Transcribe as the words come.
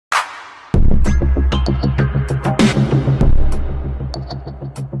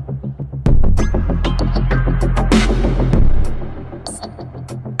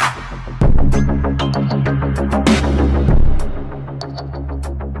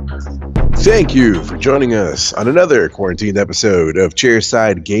Thank you for joining us on another quarantined episode of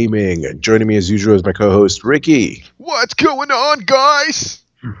Chairside Gaming. Joining me as usual is my co-host Ricky. What's going on, guys?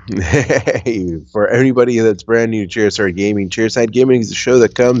 Hey, for anybody that's brand new to Chairside Gaming is a show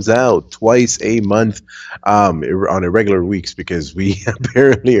that comes out twice a month on irregular weeks because we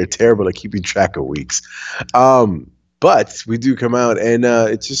apparently are terrible at keeping track of weeks. But we do come out and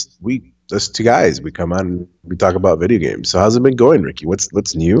it's just us two guys. We come out and we talk about video games. So how's it been going, Ricky?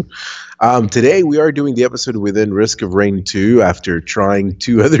 What's new? Today we are doing the episode within Risk of Rain 2 after trying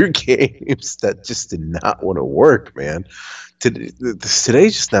two other games that just did not want to work, man.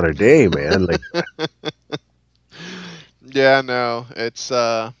 Today's just not our day, man. Like, Yeah, no, it's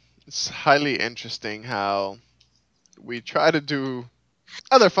highly interesting how we try to do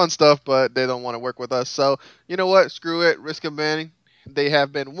other fun stuff, but they don't want to work with us. So you know what? Screw it. Risk of banning. They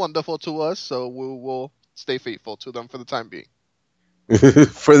have been wonderful to us, so we will stay faithful to them for the time being.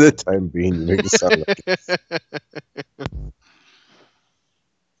 for the time being, you make it sound like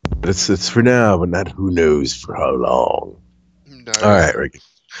it's for now, but not who knows for how long. No. All right, Ricky.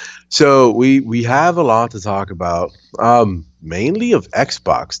 So we have a lot to talk about, mainly of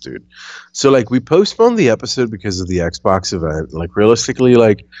Xbox, dude. So like we postponed the episode because of the Xbox event. Like realistically,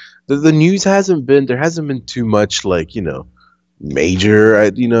 like the news there hasn't been too much like major.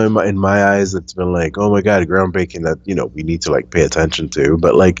 In my eyes, it's been like, oh my god, groundbreaking that we need to like pay attention to.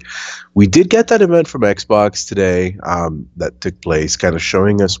 But like we did get that event from Xbox today, that took place, kind of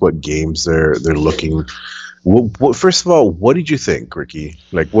showing us what games they're looking. First of all, what did you think, Ricky?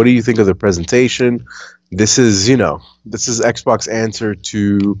 Like, what do you think of the presentation? This is Xbox answer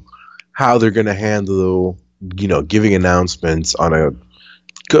to how they're going to handle, giving announcements on a,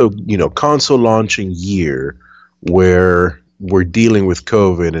 console launching year where we're dealing with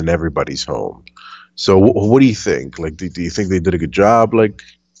COVID and everybody's home. So, what do you think? Like, do you think they did a good job? Like,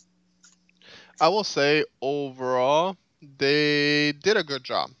 I will say overall they did a good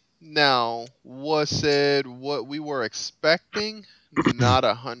job. Now, was it what we were expecting? Not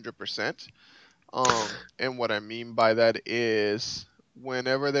 100%. And what I mean by that is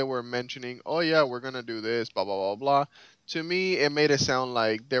whenever they were mentioning, oh yeah, we're gonna do this, blah blah blah blah. To me, it made it sound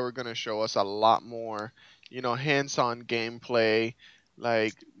like they were gonna show us a lot more, hands-on gameplay,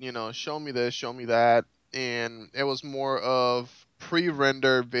 like show me this, show me that, and it was more of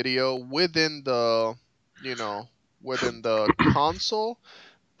pre-rendered video you know, within the console,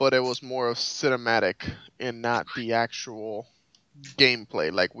 but it was more of cinematic and not the actual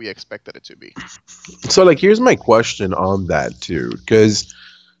gameplay like we expected it to be. so like, here's my question on that too, because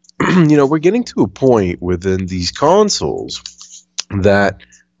we're getting to a point within these consoles that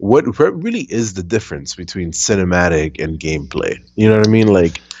what really is the difference between cinematic and gameplay? You know what I mean?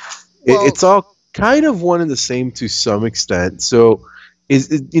 Like Well, it's all kind of one and the same to some extent. So is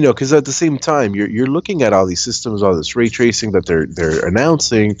it, because at the same time you're looking at all these systems, all this ray tracing that they're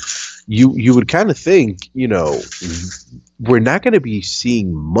announcing, you would kind of think, we're not going to be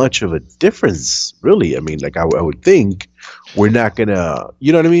seeing much of a difference, really. I mean, like I would think we're not gonna,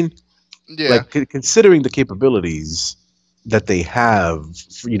 you know what I mean? yeah. Like considering the capabilities that they have,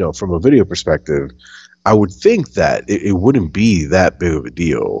 from a video perspective, I would think that it wouldn't be that big of a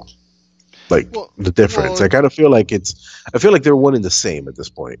deal. Like Well, the difference, well, I kind of feel like I feel like they're one and the same at this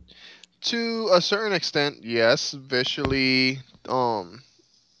point. to a certain extent, yes. Visually,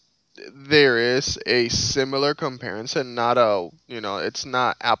 there is a similar comparison. Not it's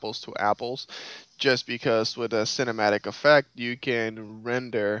not apples to apples. Just because with a cinematic effect, you can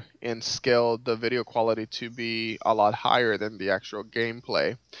render and scale the video quality to be a lot higher than the actual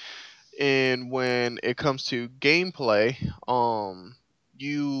gameplay. And when it comes to gameplay,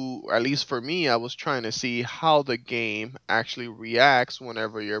 you, at least for me, I was trying to see how the game actually reacts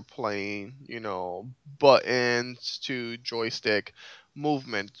whenever you're playing, buttons to joystick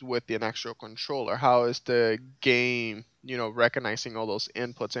movement with an actual controller. How is the game, recognizing all those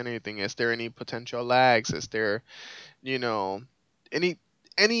inputs and anything? Is there any potential lags? Is there, you know,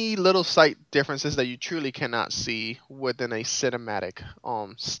 any little slight differences that you truly cannot see within a cinematic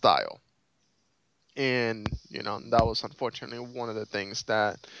style? And that was unfortunately one of the things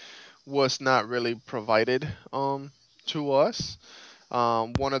that was not really provided to us.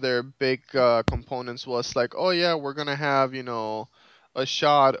 One of their big components was like, oh yeah, we're gonna have a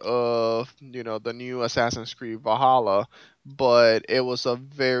shot of the new Assassin's Creed Valhalla, but it was a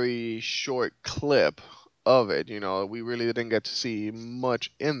very short clip of it. We really didn't get to see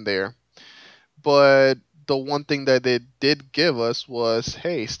much in there. But the one thing that they did give us was,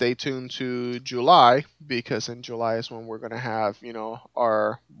 hey, stay tuned to July, because in July is when we're gonna have,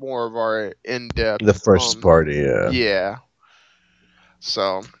 our more of our in The depth first party, yeah. yeah.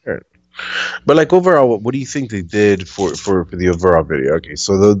 So Sure. But like overall, what do you think they did for the overall video? Okay,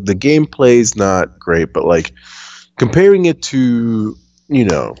 so the gameplay is not great, but like comparing it to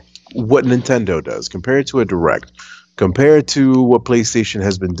what Nintendo does, compare it to a direct, compare it to what PlayStation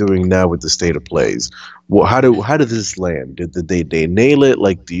has been doing now with the state of plays. Well, how did this land? Did they nail it?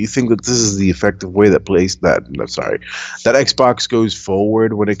 Like, do you think that this is the effective way that that Xbox goes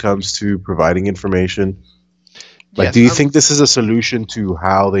forward when it comes to providing information? Like, do Yes, you think this is a solution to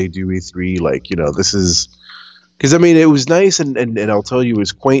how they do E3? Like, this is because I mean, it was nice, and I'll tell you, it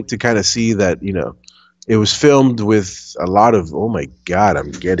was quaint to kind of see that it was filmed with a lot of. Oh my God,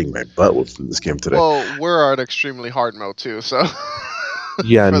 I'm getting my butt whooped in this game today. well, we're at extremely hard mode too, so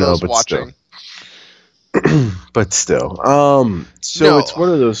Yeah, for no, those but still, watching. but still. So it's No, one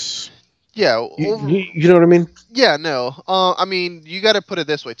of those. yeah, You know what I mean? yeah, no. I mean, you got to put it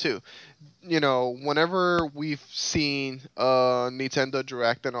this way too. Whenever we've seen Nintendo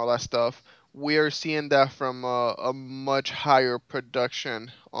Direct and all that stuff, we are seeing that from a much higher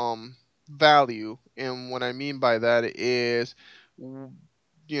production value. And what I mean by that is, w-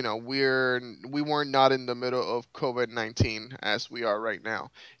 we weren't not in the middle of COVID-19 as we are right now.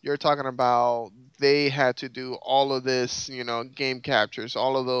 You're talking about they had to do all of this, game captures,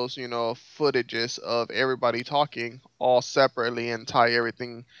 all of those, footages of everybody talking all separately and tie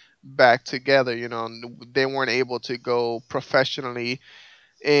everything back together. They weren't able to go professionally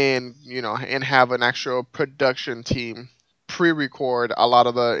and have an actual production team pre-record a lot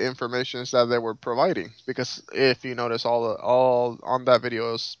of the informations that they were providing, because if you notice, all on that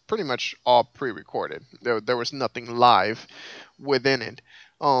video is pretty much all pre-recorded. There was nothing live within it.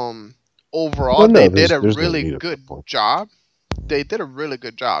 um Overall, Well, they no, did a there's no really need at good that point. job. They did a really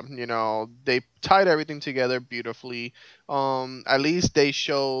good job. They tied everything together beautifully. At least they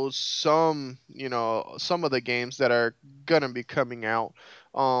showed some of the games that are gonna be coming out.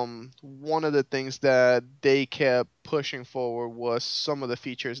 One of the things that they kept pushing forward was some of the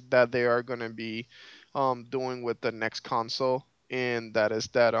features that they are gonna be doing with the next console, and that is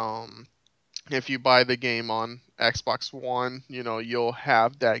that if you buy the game on Xbox One, you'll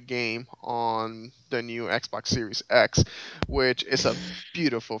have that game on the new Xbox Series X, which is a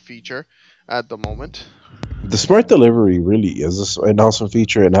beautiful feature at the moment. The smart delivery really is an awesome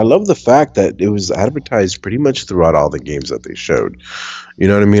feature, and I love the fact that it was advertised pretty much throughout all the games that they showed. You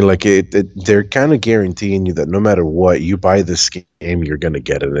know what I mean? Like they're kind of guaranteeing you that no matter what you buy this game, you're gonna get it,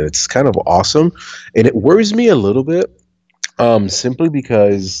 and it's kind of awesome. And it worries me a little bit, simply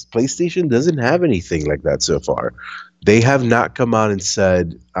because PlayStation doesn't have anything like that so far. They have not come out and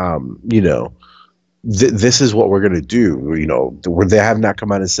said, this is what we're going to do. Where they have not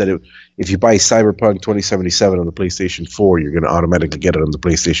come out and said it. If you buy Cyberpunk 2077 on the PlayStation 4, you're going to automatically get it on the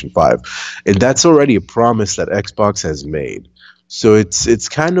PlayStation 5, and that's already a promise that Xbox has made. So it's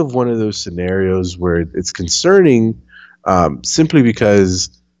kind of one of those scenarios where it's concerning, simply because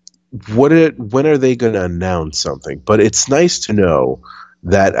when are they going to announce something? But it's nice to know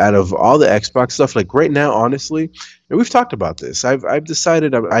that out of all the Xbox stuff, like right now, honestly, and we've talked about this. I've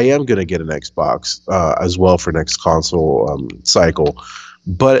decided I am going to get an Xbox as well for next console cycle.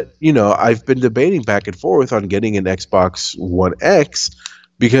 But I've been debating back and forth on getting an Xbox One X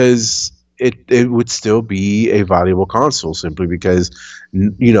because it would still be a valuable console, simply because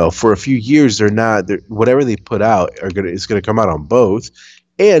for a few years whatever they put out is gonna come out on both.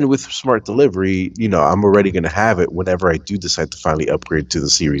 And with smart delivery, I'm already going to have it whenever I do decide to finally upgrade to the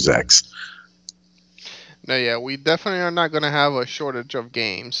Series X. No, yeah, we definitely are not going to have a shortage of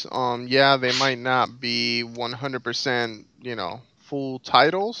games. Yeah, they might not be 100%, full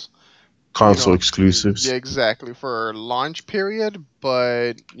titles, Console exclusives. yeah, exactly, for launch period,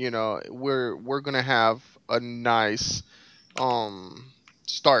 but we're gonna have a nice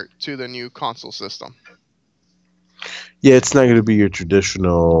start to the new console system. Yeah, it's not going to be your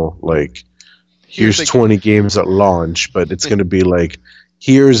traditional, like, Here's here's the 20 games at launch, but it's going to be like,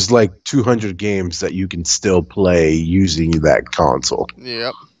 here's like 200 games that you can still play using that console.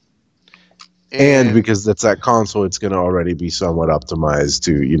 Yep. And And because that's that console, it's going to already be somewhat optimized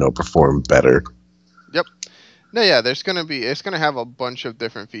to, perform better. yep. No, yeah, it's gonna have a bunch of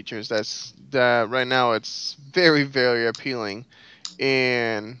different features that right now it's very, very appealing,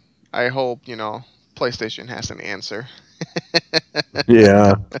 and I hope, PlayStation has an answer.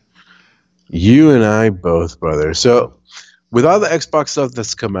 Yeah. You and I both, brother. So, with all the Xbox stuff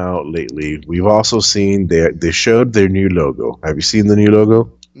that's come out lately, we've also seen they showed their new logo. Have you seen the new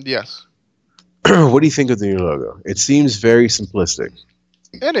logo? Yes, What do you think of the new logo? It seems very simplistic.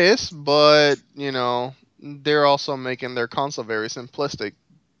 it is, but they're also making their console very simplistic.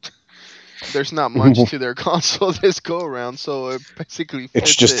 There's not much to their console this go around, so it basically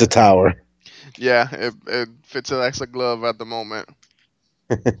It's fits just a it. tower. Yeah, it fits it like a glove at the moment.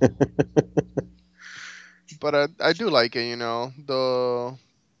 But I do like it, the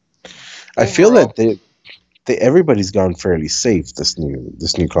I feel overall. that everybody's gone fairly safe this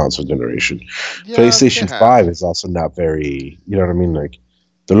new console generation. Yeah, they PlayStation have. 5 is also not very, you know what I mean? Like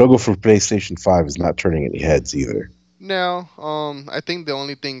the logo for PlayStation 5 is not turning any heads either. Now, I think the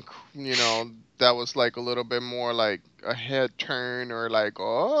only thing, that was like a little bit more like a head turn or like,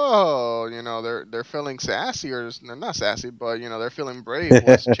 oh, they're feeling sassy or they're not sassy, but they're feeling brave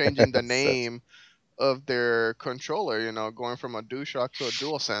was changing the name of their controller, going from a DualShock to a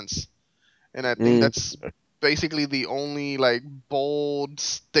DualSense. And I think Mm. that's basically the only like bold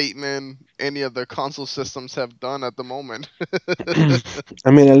statement any of the console systems have done at the moment.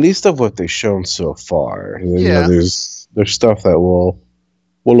 I mean, at least of what they've shown so far, Yeah. there's stuff that we'll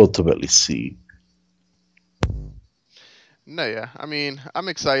ultimately see. No, yeah. I mean, I'm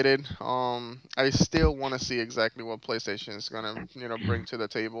excited. I still want to see exactly what PlayStation is gonna, bring to the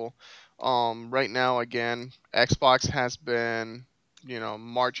table. Right now, again, Xbox has been,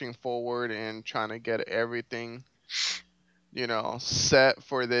 marching forward and trying to get everything, set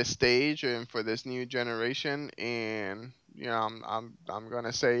for this stage and for this new generation. And I'm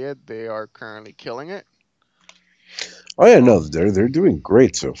gonna say it. They are currently killing it. Oh yeah, no, Um, they're doing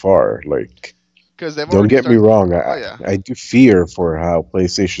great so far. Like, because they've don't already get me started. wrong, Oh yeah. I do fear for how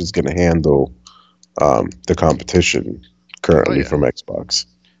PlayStation's going to handle the competition Oh currently yeah. from Xbox.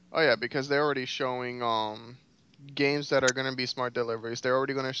 Oh yeah, because they're already showing games that are going to be smart deliveries. They're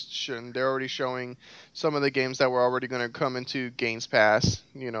already going to they're already showing some of the games that were already going to come into Games Pass,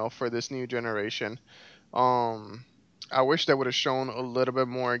 for this new generation. Um I wish they would have shown a little bit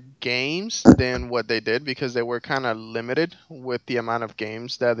more games than what they did because they were kind of limited with the amount of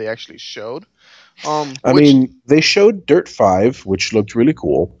games that they actually showed. I Which mean, they showed Dirt 5, which looked really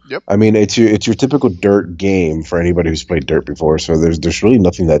cool. Yep. I mean, it's your typical Dirt game for anybody who's played Dirt before, so there's really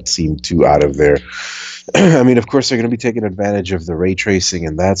nothing that seemed too out of there. I mean, of course, they're going to be taking advantage of the ray tracing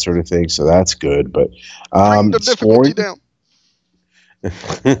and that sort of thing, so that's good. But Bring the difficulty Scorn down.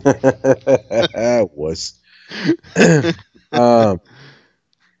 was um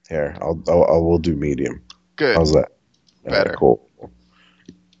here. We'll do medium. Good. How's that? All right, Better. cool.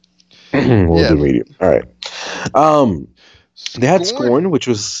 We'll Yeah. do medium. All right. Um, they had Scorn. Scorn, which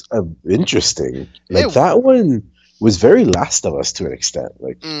was interesting. It. Like that one was very Last of Us to an extent.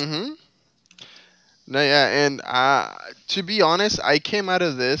 Like, Mm-hmm. No, yeah, and to be honest, I came out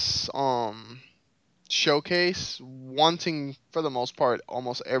of this showcase wanting, for the most part,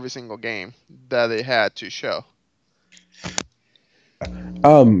 almost every single game that they had to show.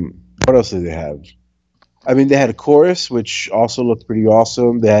 what else did they have? I mean, they had a chorus, which also looked pretty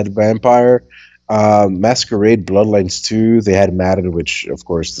awesome. They had Vampire, Masquerade, Bloodlines 2. They had Madden, which, of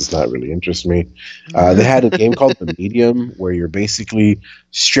course, does not really interest me. They had a game called The Medium, where you're basically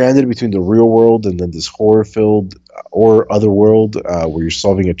stranded between the real world and then this horror-filled or other world where you're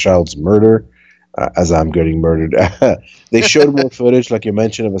solving a child's murder. As I'm getting murdered. They showed more footage, like you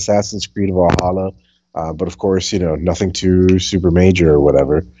mentioned, of Assassin's Creed Valhalla. But of course, nothing too super major or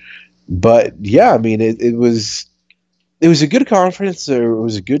whatever. But yeah, I mean, it was a good conference, or it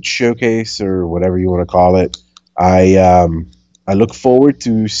was a good showcase, or whatever you want to call it. I look forward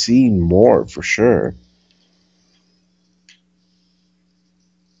to seeing more for sure.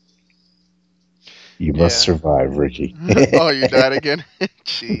 You must Yeah. survive, Ricky. Oh, you died again?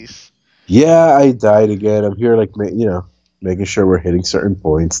 Jeez. Yeah, I died again. I'm here, like making sure we're hitting certain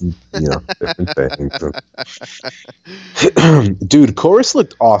points and different things. Dude, chorus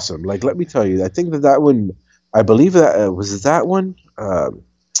looked awesome. Like, let me tell you, I think that one. I believe that was it that one.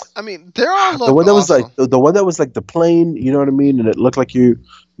 I mean, they all The looked one that was like awesome. the one that was like the plane, you know what I mean, and it looked like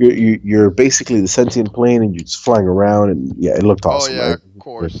you're basically the sentient plane, and you're just flying around, and yeah, it looked Oh awesome. yeah, of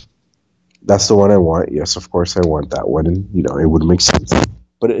course. That's the one I want. Yes, of course I want that one, and it would make sense.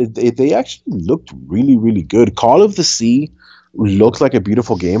 But they actually looked really, really good. Call of the Sea looked like a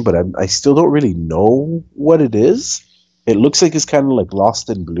beautiful game, but I still don't really know what it is. It looks like it's kind of like Lost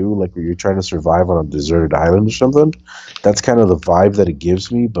in Blue, like where you're trying to survive on a deserted island or something. That's kind of the vibe that it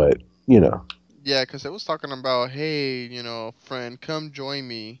gives me, but you know. Yeah, because it was talking about, hey, friend, come join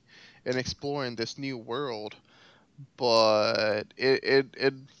me in exploring this new world. But it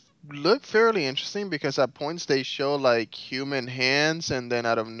looked fairly interesting because at points they show like human hands, and then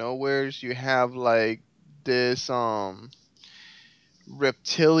out of nowheres you have like this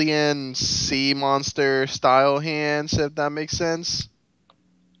reptilian sea monster style hands, if that makes sense.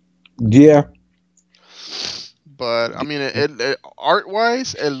 Yeah. But I mean, art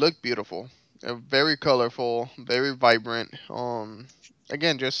wise, it looked beautiful, very colorful, very vibrant.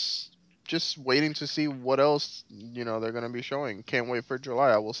 Again, just waiting to see what else they're gonna be showing. Can't wait for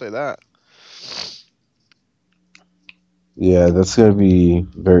July. I will say that. Yeah, that's gonna be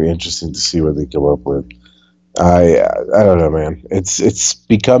very interesting to see what they come up with. I don't know, man. It's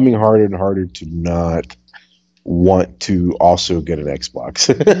becoming harder and harder to not want to also get an Xbox.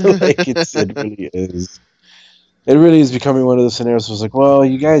 Like it really is. It really is becoming one of those scenarios where it's like, well,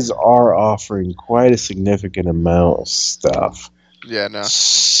 you guys are offering quite a significant amount of stuff. Yeah, no.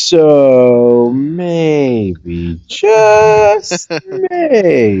 So maybe, just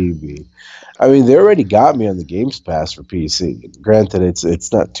maybe. I mean, they already got me on the Games Pass for PC. Granted,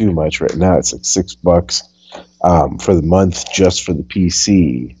 it's not too much right now. It's like $6 for the month just for the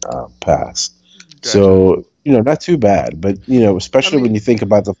PC pass. Gotcha. So not too bad. But I especially when mean, you think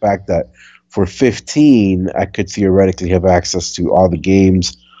about the fact that for 15, I could theoretically have access to all the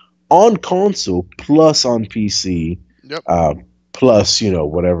games on console plus on PC, yep. uh, plus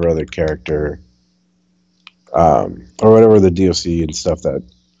whatever other character or whatever the DLC and stuff that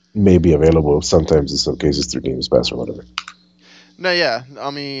may be available. Sometimes in some cases through Games Pass or whatever. No, yeah.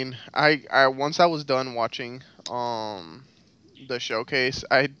 I mean, I once I was done watching the showcase,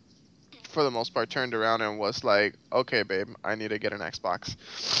 I for the most part turned around and was like, okay, babe, I need to get an Xbox.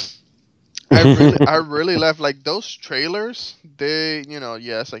 I really left like those trailers. They,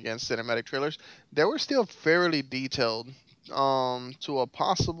 yes, again, cinematic trailers. They were still fairly detailed. To a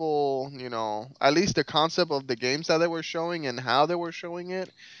possible, at least the concept of the games that they were showing and how they were showing it,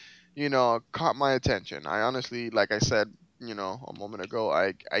 caught my attention. I honestly, like I said, a moment ago,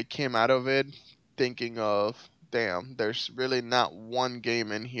 I came out of it thinking of, damn, there's really not one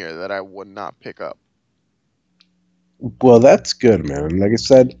game in here that I would not pick up. Well, that's good, man. Like I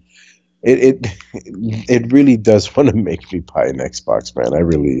said, it it really does want to make me buy an Xbox, man. I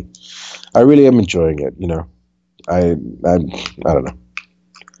really am enjoying it. I don't know.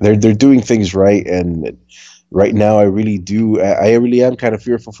 They're doing things right, and right now I really am kind of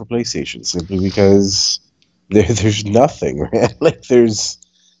fearful for PlayStation simply because there's nothing, man. Like there's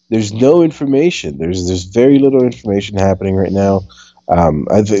no information. There's very little information happening right now.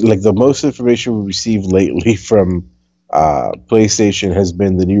 I think like the most information we received lately from PlayStation has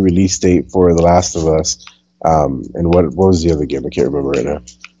been the new release date for The Last of Us. And what was the other game? I can't remember right now.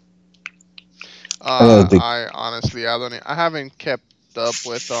 I don't think. I honestly, I don't, I haven't kept up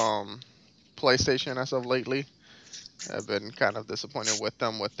with PlayStation as of lately. I've been kind of disappointed with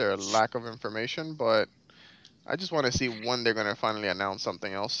them with their lack of information, but I just want to see when they're gonna finally announce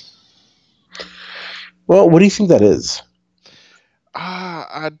something else. Well, what do you think that is?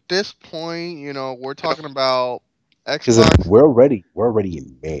 At this point, we're talking about Because like Xbox. we're already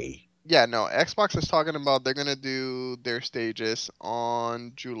in May. Yeah, no, Xbox is talking about they're gonna do their stages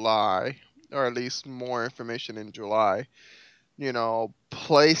on July, or at least more information in July.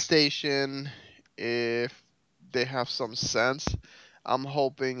 PlayStation, if they have some sense, I'm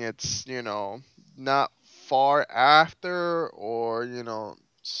hoping it's, not far after or,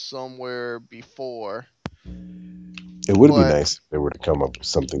 somewhere before. It would be But nice if they were to come up with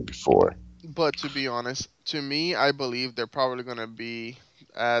something before. but to be honest, to me, I believe they're probably gonna be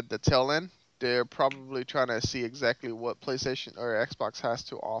at the tail end. They're probably trying to see exactly what PlayStation or Xbox has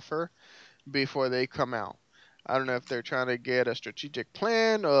to offer before they come out. I don't know if they're trying to get a strategic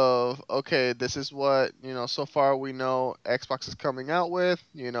plan of, okay, this is what, so far we know Xbox is coming out with,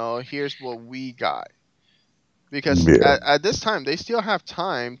 here's what we got. Because Yeah, at this time, they still have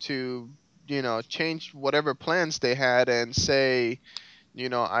time to, change whatever plans they had and say,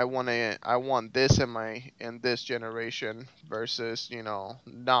 I want this in this generation versus,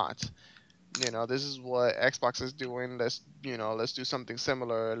 not. This is what Xbox is doing. Let's do something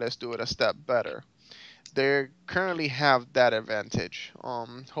similar. Let's do it a step better. They currently have that advantage.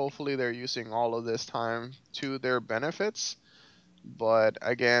 Hopefully they're using all of this time to their benefits, but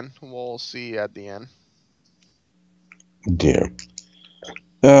again, we'll see at the end. damn.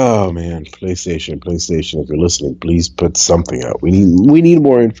 Oh man, PlayStation. If you're listening, please put something out. We need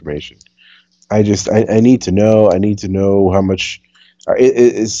more information. I need to know. I need to know how much.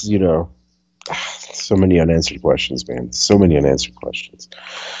 It's so many unanswered questions, man. So many unanswered questions.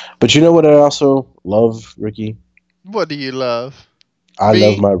 But you know what? I also love, Ricky. What do you love? I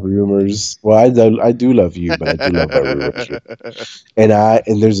love Me? my rumors. Well, I do love you, but I do love my rumors. And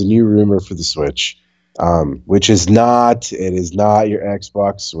there's a new rumor for the Switch, which it is not your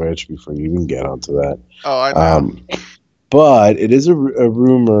Xbox Switch. Before you even get onto that, Oh, I know. um, but it is a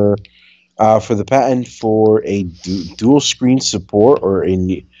rumor for the patent for a dual screen support or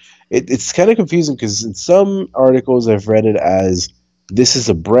it's kind of confusing because in some articles I've read it as this is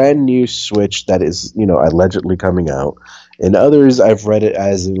a brand new Switch that is, allegedly coming out. In others, I've read it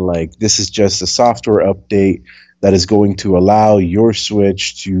as in like this is just a software update that is going to allow your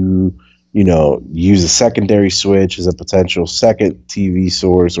Switch to, use a secondary Switch as a potential second TV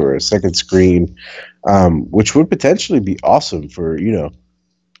source or a second screen, which would potentially be awesome for,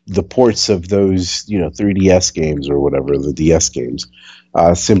 the ports of those 3DS games or whatever, the DS games,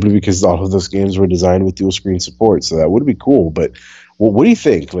 simply because all of those games were designed with dual screen support. So that would be cool. But what do you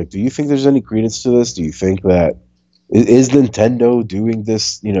think? Like, do you think there's any credence to this? Do you think that is Nintendo doing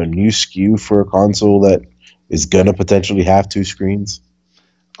this new SKU for a console that is gonna potentially have two screens?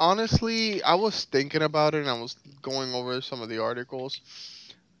 Honestly, I was thinking about it and I was going over some of the articles.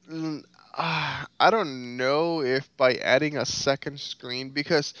 I don't know if by adding a second screen,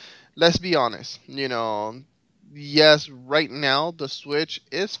 because let's be honest, yes, right now the Switch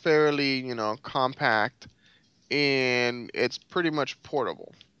is fairly, compact and it's pretty much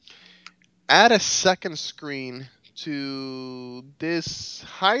portable. Add a second screen to this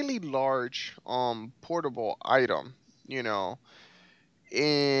highly large portable item, you know,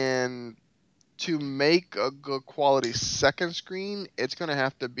 and to make a good quality second screen, it's going to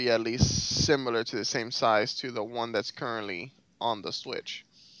have to be at least similar to the same size to the one that's currently on the Switch.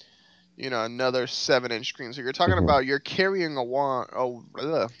 Another 7-inch screen. So you're talking Mhm. about you're carrying around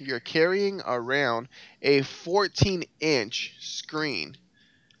a 14-inch screen.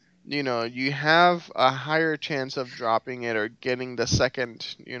 You have a higher chance of dropping it or getting the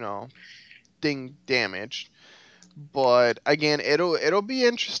second, thing damaged. But again, it'll be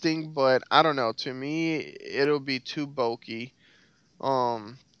interesting, but I don't know. To me, it'll be too bulky.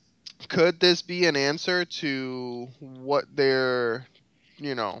 Um, could this be an answer to what they're,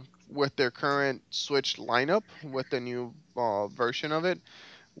 with their current Switch lineup with the new version of it,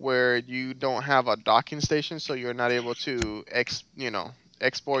 where you don't have a docking station, so you're not able to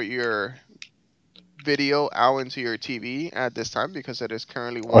export your video out into your TV at this time because it is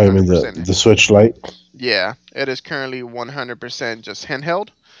currently Oh, you mean the 100%. the Switch Lite? Yeah, it is currently 100% just handheld.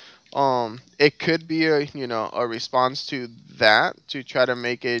 It could be a response to that to try to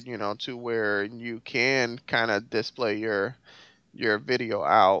make it to where you can kind of display your video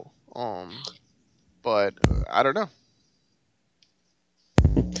out. But I don't know.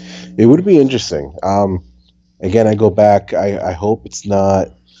 It would be interesting. Again, I go back. I hope it's not.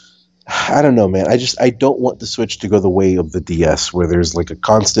 I don't know, man. I don't want the Switch to go the way of the DS, where there's like a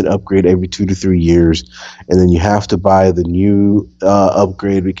constant upgrade every 2 to 3 years, and then you have to buy the new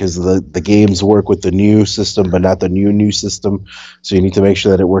upgrade because the games work with the new system, but not the new system. So you need to make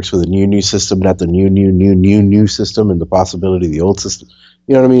sure that it works with the new system, not the new system, and the possibility of the old system.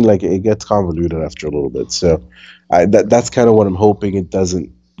 You know what I mean? Like it gets convoluted after a little bit. So that's kind of what I'm hoping it doesn't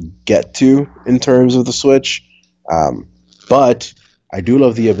get to in terms of the Switch. But I do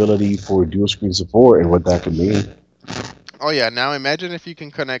love the ability for dual screen support and what that can mean. Oh yeah, now imagine if you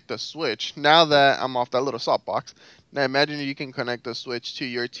can connect the Switch. Now that I'm off that little soapbox, now imagine you can connect the Switch to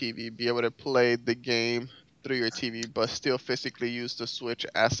your TV, be able to play the game through your TV, but still physically use the Switch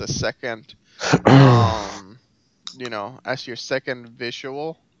as a second, um, as your second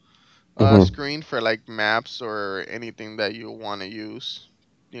visual Mhm. screen for like maps or anything that you want to use,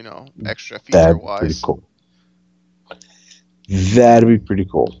 extra feature That'd be pretty wise. cool. That'd be pretty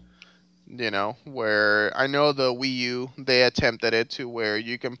cool. Where I know the Wii U, they attempted it to where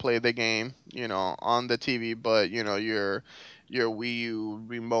you can play the game, on the TV, but your Wii U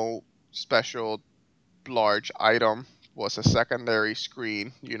remote special large item was a secondary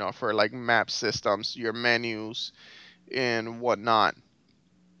screen, for like map systems, your menus and whatnot.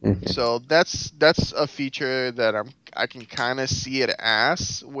 Mhm. So that's a feature that I can kind of see it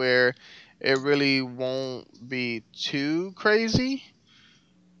as where it really won't be too crazy.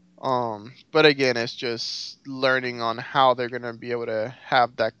 But again, it's just learning on how they're gonna be able to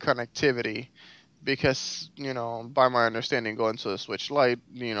have that connectivity because by my understanding, going to the Switch Lite,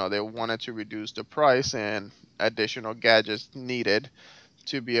 they wanted to reduce the price and additional gadgets needed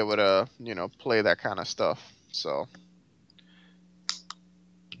to be able to play that kind of stuff. So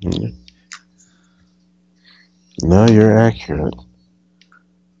Mhm. No, you're accurate.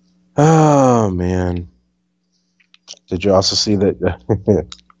 Oh man, did you also see that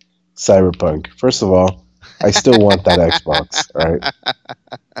Cyberpunk? First of all, I still want that Xbox. All right,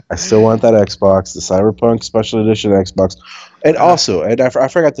 I still want that Xbox, the Cyberpunk Special Edition Xbox, and uh, also, and I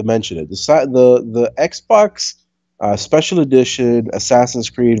forgot to mention it, the Xbox Special Edition Assassin's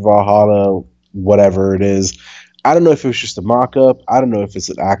Creed Valhalla, whatever it is. I don't know if it was just a mock-up. I don't know if it's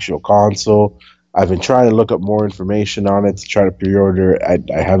an actual console. I've been trying to look up more information on it to try to pre-order.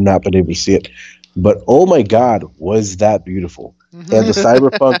 I have not been able to see it, but oh my god, was that beautiful! And the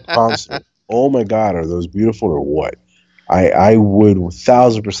Cyberpunk console, oh my god, are those beautiful or what? I would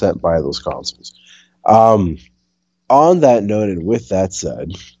 1,000% buy those consoles. Um, on that note, and with that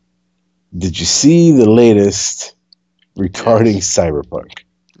said, did you see the latest regarding Yes. Cyberpunk?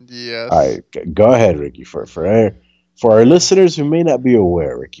 All Yes. right, go ahead, Ricky. For our listeners who may not be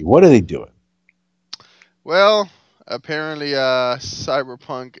aware, Ricky, what are they doing? Well, apparently,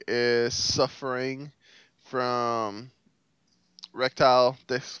 Cyberpunk is suffering from erectile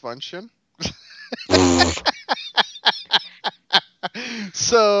dysfunction.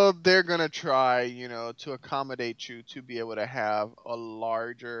 So they're gonna try, to accommodate you to be able to have a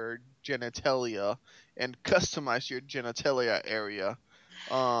larger genitalia and customize your genitalia area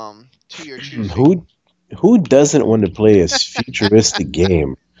to your choosing. who who doesn't want to play a futuristic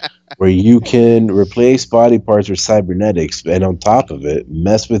game where you can replace body parts with cybernetics and on top of it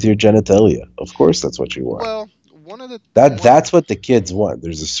mess with your genitalia? Of course, that's what you want. Well, one of the one That's what the kids want.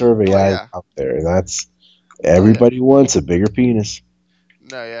 There's a survey oh yeah. out there, and that's Oh yeah. everybody wants a bigger penis.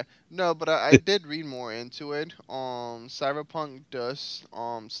 No, yeah. No, but I did read more into it. Cyberpunk does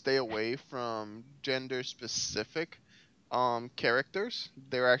stay away from gender specific characters.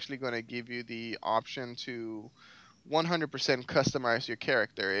 They're actually going to give you the option to 100% customize your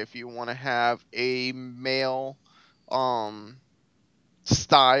character. If you want to have a male um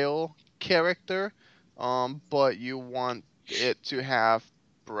style character, but you want it to have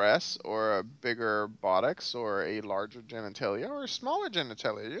breasts or a bigger buttocks or a larger genitalia or a smaller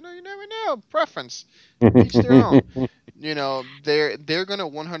genitalia. You never know. Preference. Each their own. They're gonna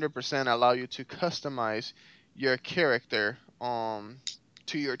 100% allow you to customize your character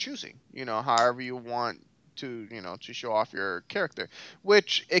to your choosing. However you want to show off your character,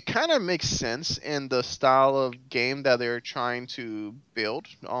 which it kind of makes sense in the style of game that they're trying to build.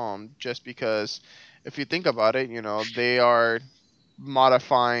 Just because if you think about it, they are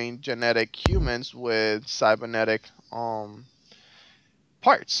modifying genetic humans with cybernetic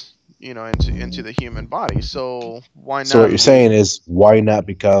parts, into the human body. So why So what not you're leave? saying is, why not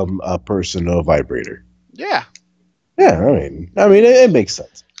become a personal vibrator? Yeah, Yeah, I mean, it makes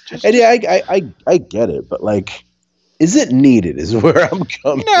sense. just And yeah, just I get it, but like, is it needed? Is where I'm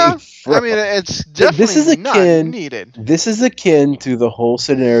coming no. I from. mean, it's This definitely is not akin. needed. This is akin to the whole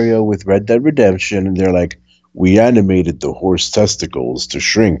scenario with Red Dead Redemption, and they're like, we animated the horse testicles to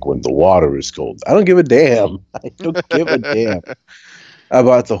shrink when the water is cold. I don't give a damn. I don't give a damn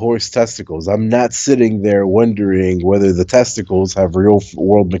about the horse testicles. I'm not sitting there wondering whether the testicles have real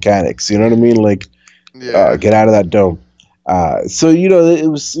world mechanics. You know what I mean? Like, Yeah. get out of that dome. So it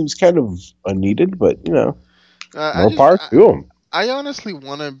was kind of unneeded, but I more just power to them. I honestly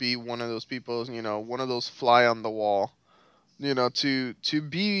want to be one of those people, one of those fly on the wall, to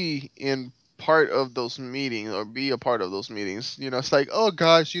be in part of those meetings or be a part of those meetings. It's like, oh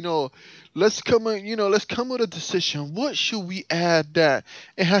guys, let's come with a decision. What should we add that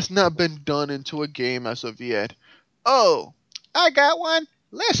it has not been done into a game as of yet? Oh, I got one.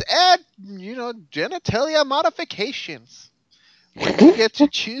 Let's add, genitalia modifications where you get to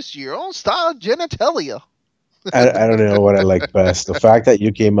choose your own style of genitalia. I don't know what I like best. The fact that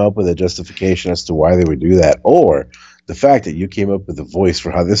you came up with a justification as to why they would do that, or the fact that you came up with a voice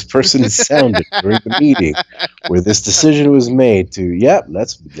for how this person sounded during the meeting where this decision was made to, yep,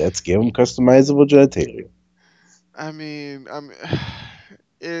 let's give them customizable genitalia. I mean,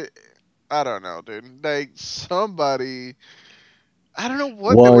 it. I don't know, dude. Like somebody, I don't know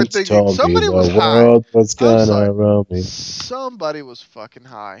what they were Once thinking. told me Somebody the was high. world was I'm sorry. gonna roll me. Somebody was fucking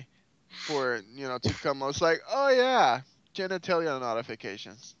high for to come. I was like, oh yeah, genitalia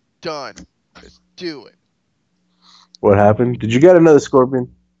notifications done. Let's do it. What happened? Did you get another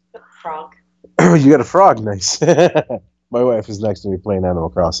scorpion? Frog. You got a frog, nice. My wife is next to me playing Animal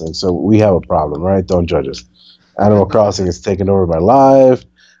Crossing, so we have a problem, right? Don't judge us. Animal Crossing is taking over my life.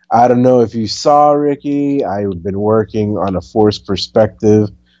 I don't know if you saw, Ricky. I've been working on a forced perspective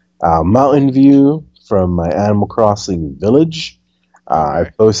mountain view from my Animal Crossing village. I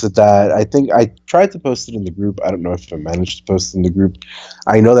Okay. posted that. I think I tried to post it in the group. I don't know if I managed to post it in the group.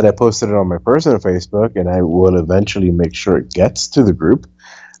 I know that I posted it on my personal Facebook, and I will eventually make sure it gets to the group.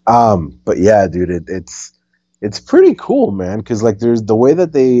 But yeah, dude, it's pretty cool, man. Because like, there's the way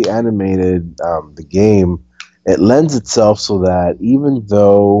that they animated the game. It lends itself so that even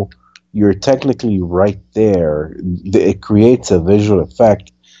though you're technically right there, it creates a visual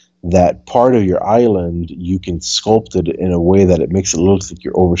effect that part of your island you can sculpt it in a way that it makes it look like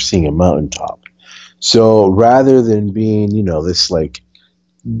you're overseeing a mountaintop. So rather than being, this like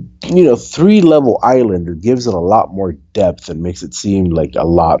three-level island. It gives it a lot more depth and makes it seem like a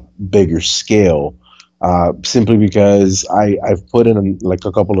lot bigger scale. Simply because I've put in like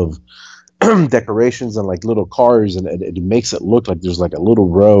a couple of decorations and like little cars, and it makes it look like there's like a little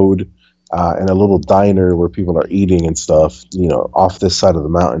road and a little diner where people are eating and stuff, off this side of the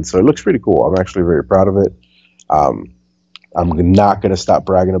mountain. So it looks pretty cool. I'm actually very proud of it. Um, I'm not gonna stop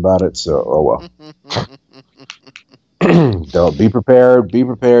bragging about it. So, oh well. Don't be prepared. Be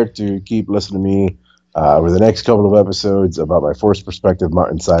prepared to keep listening to me over the next couple of episodes about my forced perspective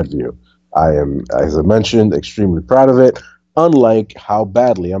mountainside view. I am, as I mentioned, extremely proud of it. Unlike how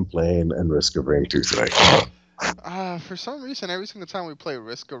badly I'm playing and Risk of Rain 2 tonight. For some reason, every single time we play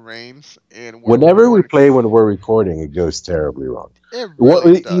Risk of Rains and we're Whenever we recording, play when we're recording, it goes terribly wrong. it What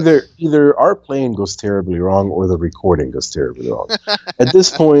really does. either our playing goes terribly wrong or the recording goes terribly wrong. At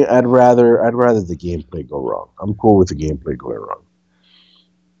this point, I'd rather the gameplay go wrong. I'm cool with the gameplay going wrong.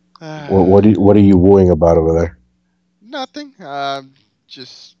 What are you wooing about over there? Nothing.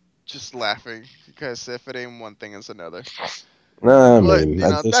 Just just laughing because if it ain't one thing, it's another. Nah, I But mean, you at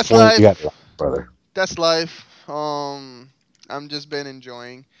know, this that's point, you got life. to laugh, brother. That's life. I'm just been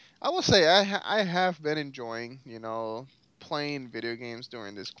enjoying. I will say I have been enjoying, playing video games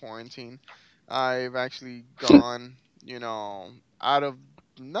during this quarantine. I've actually gone, out of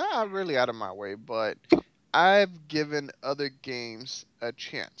not really out of my way, but I've given other games a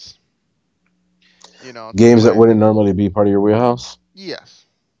chance, to Games that play. wouldn't normally be part of your wheelhouse. Yes,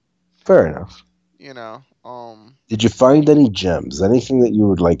 Fair enough. you know, um, Did you find any gems? Anything that you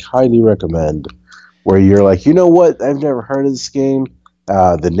would like highly recommend? Where you're like, you know what? I've never heard of this game.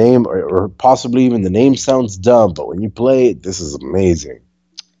 The name, or possibly even the name, sounds dumb, but when you play it, this is amazing.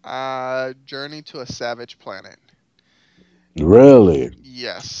 Journey to a Savage Planet. Really?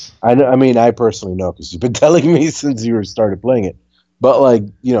 Yes. I know. I mean, I personally know because you've been telling me since you started playing it. But like,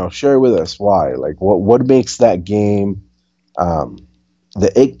 share with us why. Like, what makes that game, um,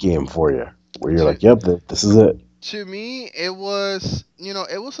 the it game for you? Where you're To like, yep, this is it. to me, it was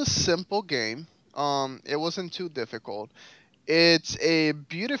a simple game. It wasn't too difficult. It's a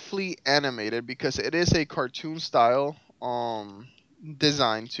beautifully animated because it is a cartoon style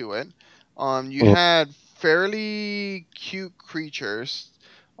design to it. You Mm. had fairly cute creatures.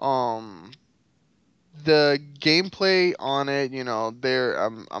 Um, the gameplay on it, there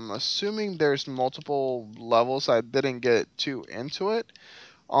I'm assuming there's multiple levels. I didn't get too into it.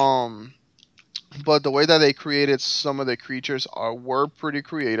 Um, but the way that they created some of the creatures were pretty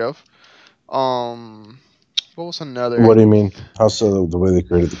creative. Um, what was another? What do you mean? How so? The way they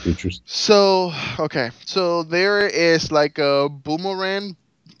created the creatures? So okay, so there is like a boomerang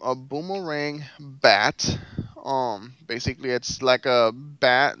bat. Basically, it's like a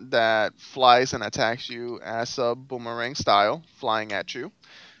bat that flies and attacks you as a boomerang style, flying at you.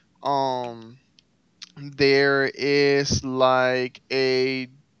 Um, there is like a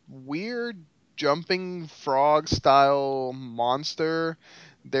weird jumping frog style monster.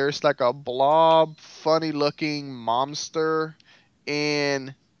 There's like a blob, funny looking monster.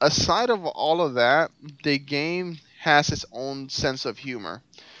 And aside of all of that, the game has its own sense of humor.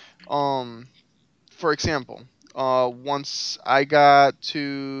 Um, for example, once I got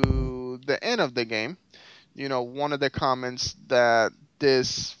to the end of the game, one of the comments that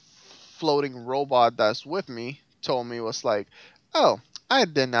this floating robot that's with me told me was like, "Oh, I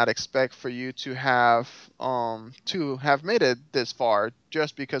did not expect for you to have made it this far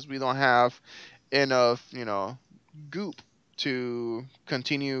just because we don't have enough, goop to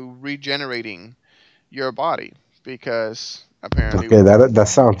continue regenerating your body because apparently Okay, that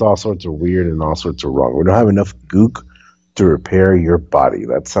sounds all sorts of weird and all sorts of wrong. We don't have enough gook to repair your body.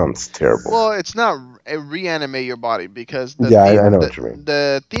 That sounds terrible. well, it's not reanimate your body because the Yeah, theme I know the, what you mean.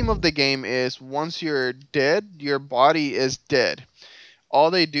 the theme of the game is once you're dead, your body is dead.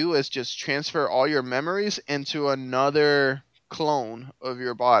 All they do is just transfer all your memories into another clone of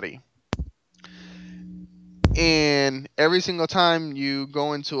your body. And every single time you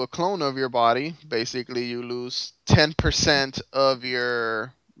go into a clone of your body, basically you lose 10% of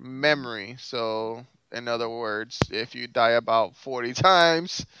your memory. So, in other words, if you die about 40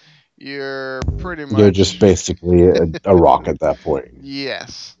 times, you're pretty You're just much basically a rock at that point.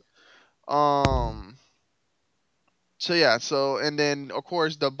 yes. Um so yeah, so and then of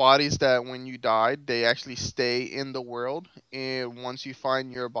course the bodies that when you died, they actually stay in the world and once you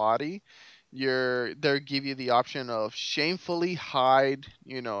find your body, they give you the option of shamefully hide,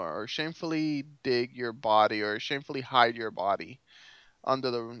 or shamefully dig your body or shamefully hide your body.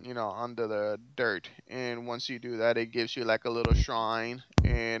 under the under the dirt. And once you do that, it gives you like a little shrine,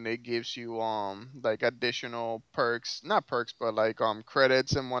 and it gives you like additional perks, not perks, but like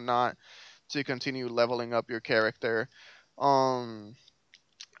credits and whatnot to continue leveling up your character. um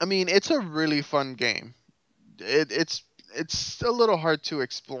I mean, it's a really fun game. It's a little hard to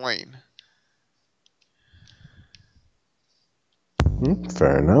explain.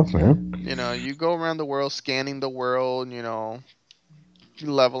 Fair enough, man. You go around the world scanning the world,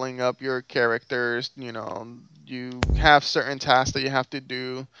 leveling up your characters. You have certain tasks that you have to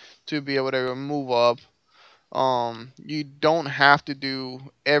do to be able to move up. You don't have to do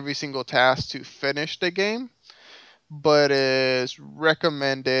every single task to finish the game, but it's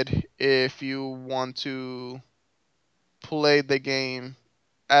recommended if you want to play the game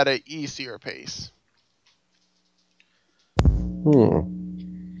at an easier pace. Hmm.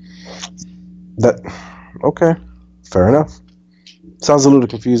 That okay. Fair enough. Sounds a little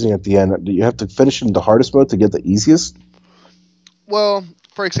confusing at the end. Do you have to finish in the hardest mode to get the easiest? Well,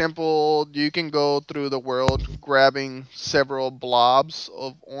 for example, you can go through the world grabbing several blobs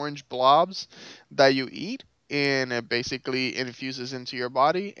of orange blobs that you eat, and it basically infuses into your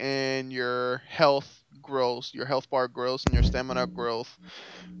body, and your health grows, your health bar grows, and your stamina growth.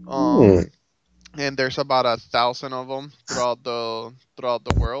 Hmm. And there's about 1,000 of them throughout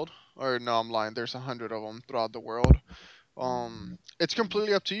the world. Or no, I'm lying. There's 100 of them throughout the world. It's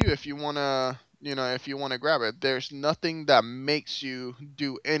completely up to you if you wanna, if you wanna grab it. There's nothing that makes you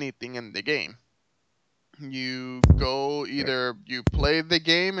do anything in the game. You go, either you play the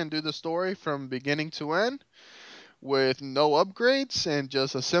game and do the story from beginning to end with no upgrades and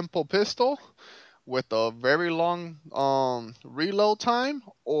just a simple pistol with a very long reload time,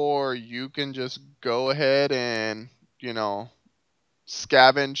 or you can just go ahead and, you know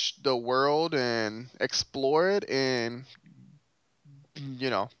scavenge the world and explore it, and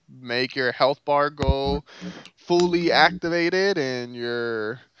make your health bar go fully activated, and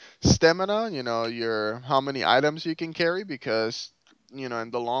your stamina, your how many items you can carry, because in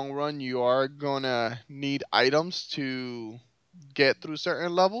the long run you are gonna need items to get through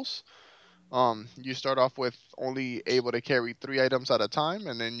certain levels. You start off with only able to carry 3 items at a time,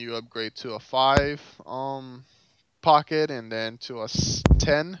 and then you upgrade to a 5 pocket, and then to a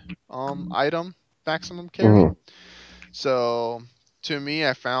 10 item maximum carry. Hmm. So to me,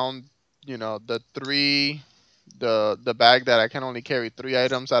 I found, the bag that I can only carry 3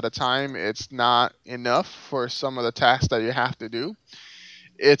 items at a time. It's not enough for some of the tasks that you have to do.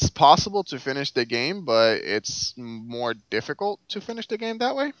 It's possible to finish the game, but it's more difficult to finish the game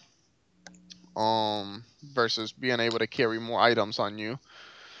that way. Versus being able to carry more items on you.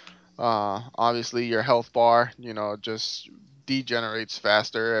 Obviously, your health bar, just degenerates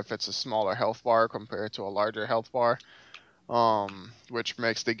faster if it's a smaller health bar compared to a larger health bar. Which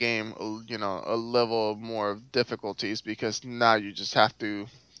makes the game, a level more of difficulties, because now you just have to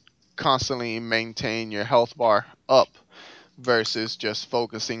constantly maintain your health bar up versus just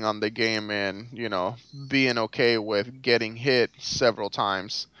focusing on the game and, being okay with getting hit several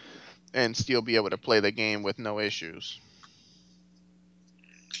times and still be able to play the game with no issues.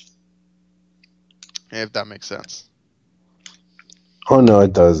 If that makes sense. Oh no,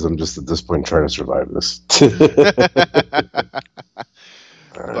 it does. I'm just at this point trying to survive this.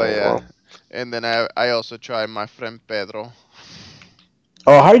 All But right. yeah, Well. and then I also tried my friend Pedro.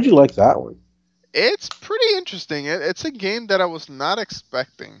 Oh, how did you like that one? It's pretty interesting. It's a game that I was not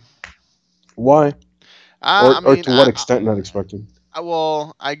expecting. Why? I Or mean, to what extent not expecting?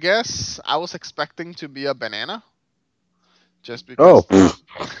 well, I guess I was expecting to be a banana, just Oh, because.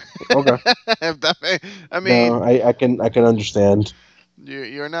 okay. If that I mean, No, I can understand.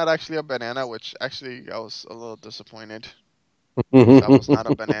 you're not actually a banana, which actually I was a little disappointed because I was not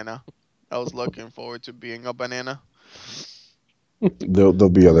a banana. I was looking forward to being a banana. There'll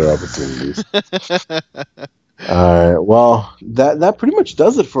be other opportunities. All right. Well, that pretty much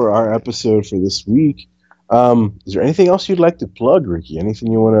does it for our episode for this week. Is there anything else you'd like to plug, Ricky?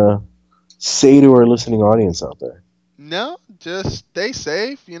 Anything you want to say to our listening audience out there? No, just stay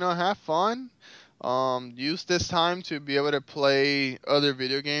safe. Have fun. Use this time to be able to play other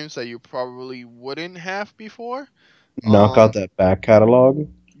video games that you probably wouldn't have before. Knock out Um, that back catalog.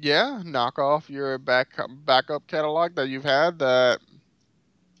 yeah, knock off your backup catalog that you've had that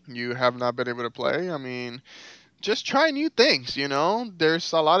you have not been able to play. I mean, just try new things.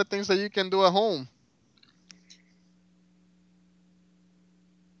 There's a lot of things that you can do at home.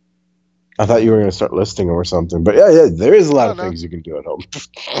 I thought you were going to start listing them or something, but yeah, there is a lot Oh of no, things you can do at home.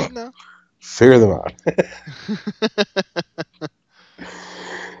 no. Figure them out.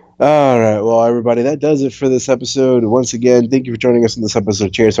 All right, well, everybody, that does it for this episode. Once again, thank you for joining us in this episode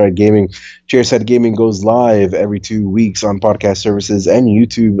of Chairside Gaming. Chairside Gaming goes live every 2 weeks on podcast services and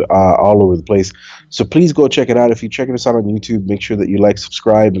YouTube, all over the place. So please go check it out. If you're checking us out on YouTube, make sure that you like,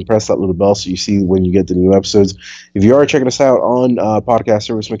 subscribe, and press that little bell so you see when you get the new episodes. If you are checking us out on podcast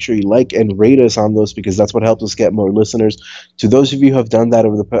service, make sure you like and rate us on those because that's what helps us get more listeners. To those of you who have done that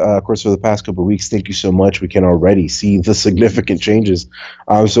over the course of the past couple of weeks, thank you so much. We can already see the significant changes.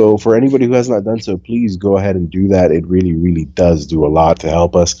 So for anybody who has not done so, please go ahead and do that. It really, really does do a lot to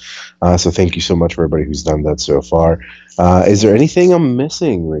help us. So thank you so much for everybody who's done that so far. Is there anything I'm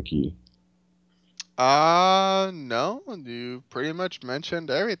missing, Ricky? No, you pretty much mentioned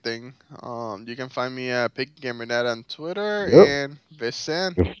everything. You can find me at PigGamerNet on Twitter Yep. and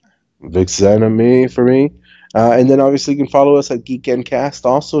Vicen. Vixen and me for me. And then obviously you can follow us at GeekEndCast.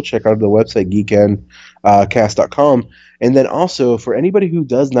 Also check out the website geekendcast.com. And then also for anybody who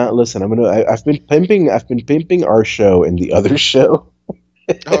does not listen, I've been pimping our show and the other show.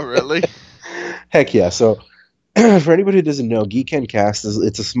 Oh, really? Heck yeah. So for anybody who doesn't know, GeekEndCast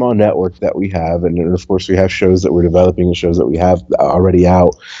it's a small network that we have, and of course we have shows that we're developing and shows that we have already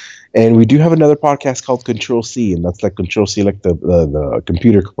out. And we do have another podcast called Control C, and that's like Control C, like the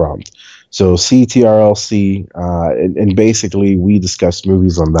computer prompt. So CTRLC, and basically we discuss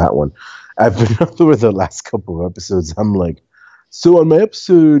movies on that one. I've been over the last couple of episodes. I'm like, so on my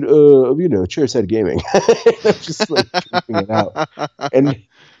episode of Chairside Gaming, I'm just like pimping it out, and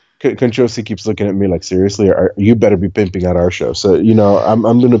Control C keeps looking at me like, seriously, you better be pimping out our show. So I'm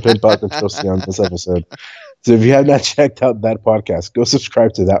going to pimp out Control C on this episode. So if you have not checked out that podcast, go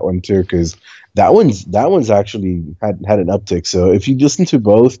subscribe to that one too, because that one's actually had an uptick. So if you listen to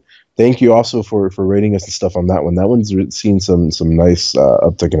both, thank you also for rating us and stuff on that one. That one's seen some nice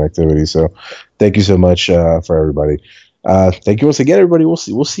uptick in activity. So thank you so much for everybody. Thank you once again, everybody. We'll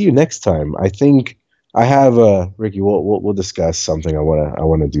see you next time. I think I have Ricky. We'll discuss something I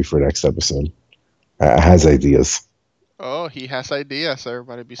wanna do for next episode. Has ideas. Oh, he has ideas.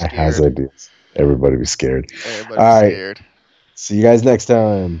 Everybody be Has scared. ideas. Everybody be scared. Everybody All be right. scared. See you guys next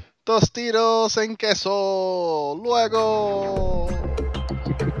time. Tostitos en queso. Luego.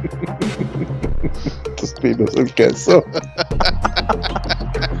 Tostitos en queso.